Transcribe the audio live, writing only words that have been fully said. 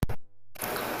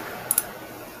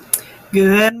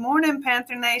Good morning,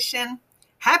 Panther Nation.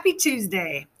 Happy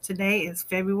Tuesday. Today is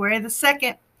February the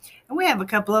 2nd, and we have a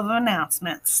couple of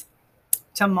announcements.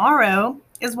 Tomorrow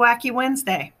is Wacky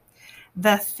Wednesday.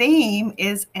 The theme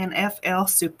is NFL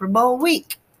Super Bowl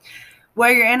week.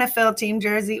 Wear your NFL team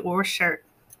jersey or shirt.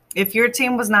 If your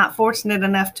team was not fortunate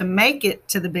enough to make it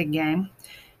to the big game,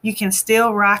 you can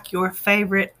still rock your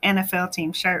favorite NFL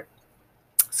team shirt.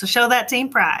 So show that team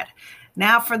pride.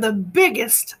 Now for the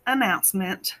biggest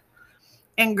announcement.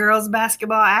 In girls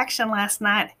basketball action last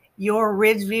night, your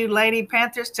Ridgeview Lady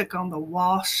Panthers took on the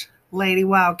WALSH Lady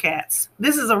Wildcats.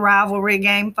 This is a rivalry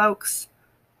game, folks.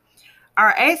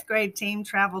 Our 8th grade team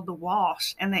traveled to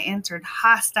WALSH and they entered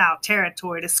hostile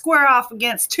territory to square off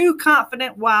against two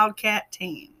confident Wildcat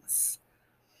teams.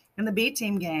 In the B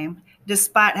team game,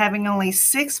 despite having only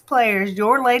 6 players,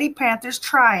 your Lady Panthers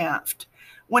triumphed,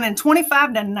 winning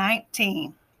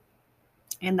 25-19.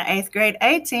 In the 8th grade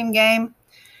A team game,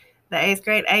 the 8th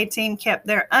grade A team kept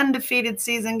their undefeated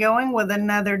season going with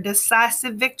another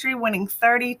decisive victory, winning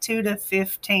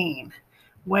 32-15.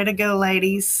 Way to go,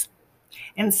 ladies.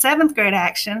 In 7th grade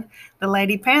action, the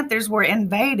Lady Panthers were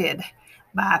invaded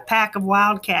by a pack of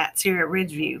Wildcats here at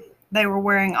Ridgeview. They were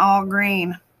wearing all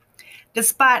green.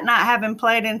 Despite not having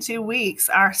played in 2 weeks,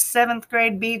 our 7th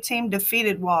grade B team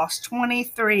defeated Walsh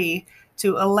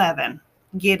 23-11.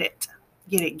 Get it.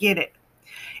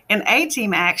 In A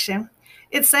team action,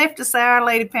 it's safe to say our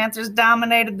Lady Panthers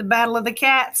dominated the Battle of the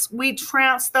Cats. We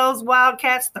trounced those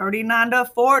Wildcats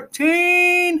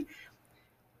 39-14.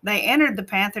 They entered the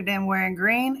Panther Den wearing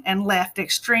green and left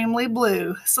extremely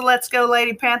blue. So let's go,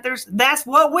 Lady Panthers. That's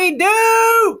what we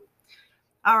do!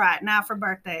 All right, now for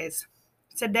birthdays.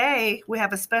 Today, we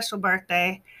have a special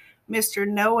birthday, Mr.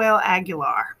 Noel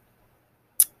Aguilar,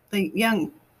 the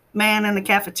young man in the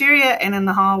cafeteria and in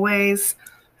the hallways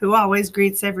who always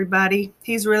greets everybody.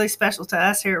 He's really special to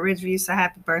us here at Ridgeview, so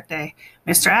happy birthday,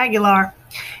 Mr. Aguilar.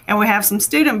 And we have some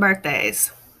student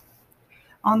birthdays.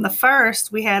 On the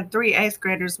 1st, we had 3 8th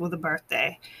graders with a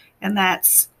birthday, and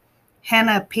that's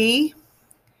Hannah P.,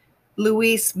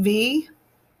 Luis V.,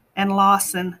 and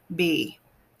Lawson B.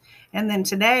 And then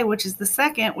today, which is the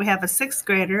 2nd, we have a 6th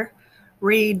grader,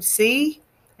 Reed C.,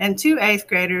 and 2 8th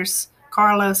graders,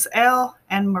 Carlos L.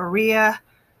 and Maria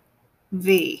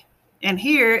V. And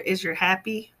here is your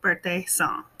happy birthday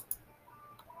song.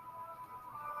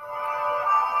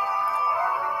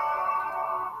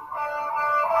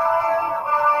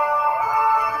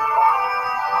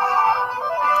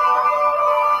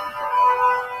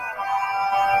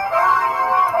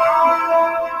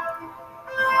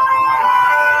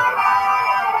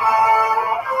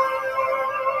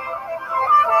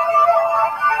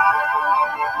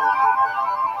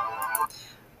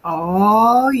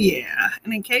 Oh, yeah.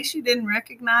 And in case you didn't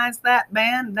recognize that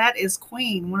band, that is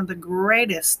Queen, one of the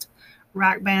greatest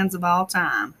rock bands of all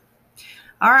time.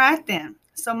 All right, then.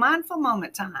 So mindful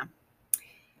moment time.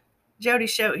 Jodi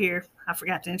Choate here. I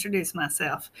forgot to introduce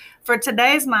myself. For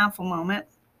today's mindful moment,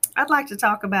 I'd like to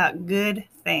talk about good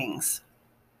things.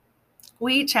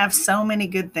 We each have so many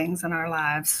good things in our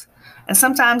lives, and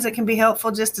sometimes it can be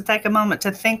helpful just to take a moment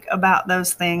to think about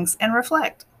those things and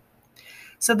reflect.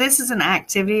 So this is an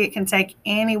activity. It can take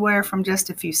anywhere from just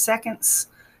a few seconds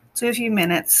to a few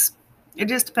minutes. It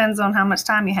just depends on how much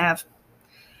time you have.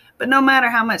 But no matter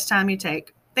how much time you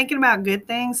take, thinking about good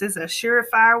things is a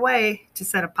surefire way to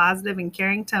set a positive and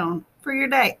caring tone for your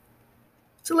day.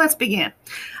 So let's begin.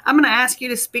 I'm going to ask you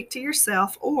to speak to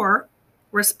yourself or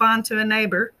respond to a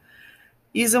neighbor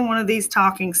using one of these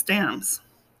talking stems.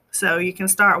 So you can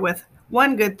start with,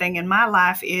 one good thing in my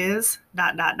life is ...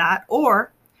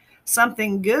 or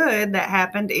something good that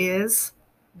happened is ...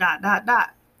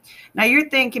 Now your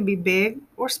thing can be big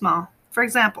or small. For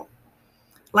example,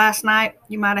 last night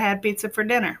you might have had pizza for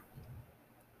dinner.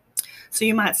 So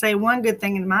you might say, one good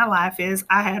thing in my life is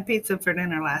I had pizza for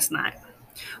dinner last night.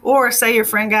 Or say your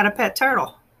friend got a pet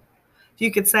turtle.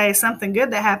 You could say something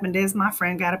good that happened is my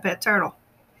friend got a pet turtle.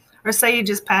 Or say you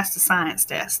just passed a science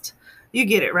test. You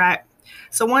get it, right?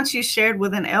 So once you shared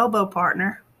with an elbow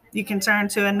partner, you can turn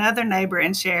to another neighbor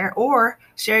and share, or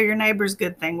share your neighbor's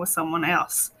good thing with someone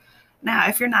else. Now,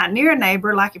 if you're not near a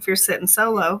neighbor, like if you're sitting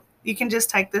solo, you can just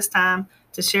take this time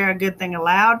to share a good thing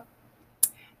aloud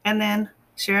and then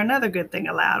share another good thing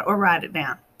aloud or write it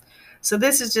down. So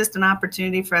this is just an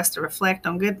opportunity for us to reflect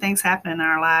on good things happening in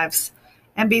our lives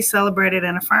and be celebrated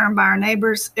and affirmed by our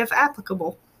neighbors if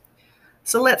applicable.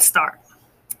 So let's start.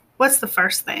 What's the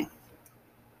first thing?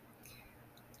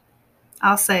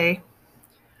 I'll say,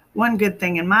 one good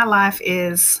thing in my life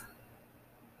is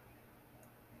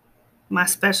my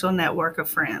special network of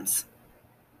friends.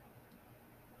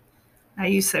 Now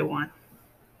you say one.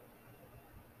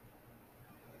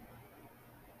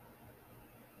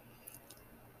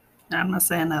 I'm going to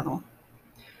say another one.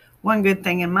 One good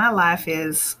thing in my life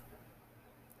is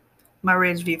my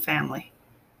Ridgeview family.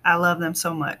 I love them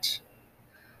so much.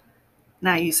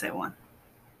 Now you say one.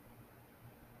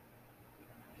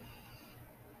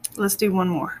 Let's do one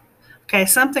more. Okay,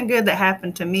 something good that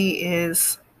happened to me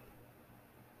is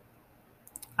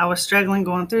I was struggling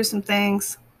going through some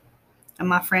things, and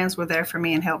my friends were there for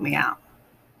me and helped me out.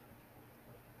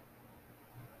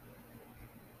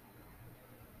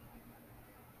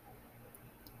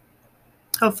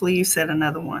 Hopefully you said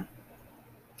another one.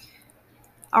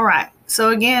 All right. So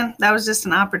again, that was just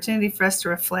an opportunity for us to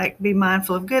reflect, be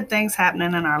mindful of good things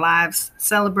happening in our lives,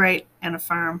 celebrate and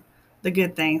affirm the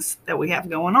good things that we have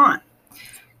going on.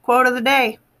 Quote of the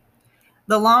day: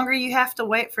 the longer you have to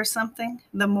wait for something,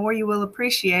 the more you will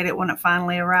appreciate it when it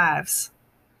finally arrives.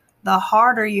 The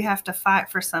harder you have to fight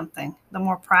for something, the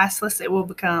more priceless it will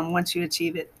become once you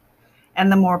achieve it.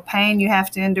 And the more pain you have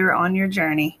to endure on your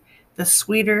journey, the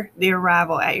sweeter the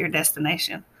arrival at your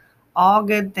destination. All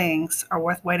good things are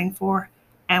worth waiting for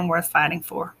and worth fighting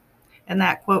for. And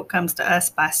that quote comes to us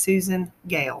by Susan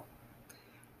Gale.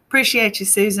 Appreciate you,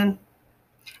 Susan.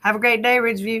 Have a great day,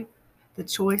 Ridgeview. The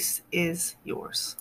choice is yours.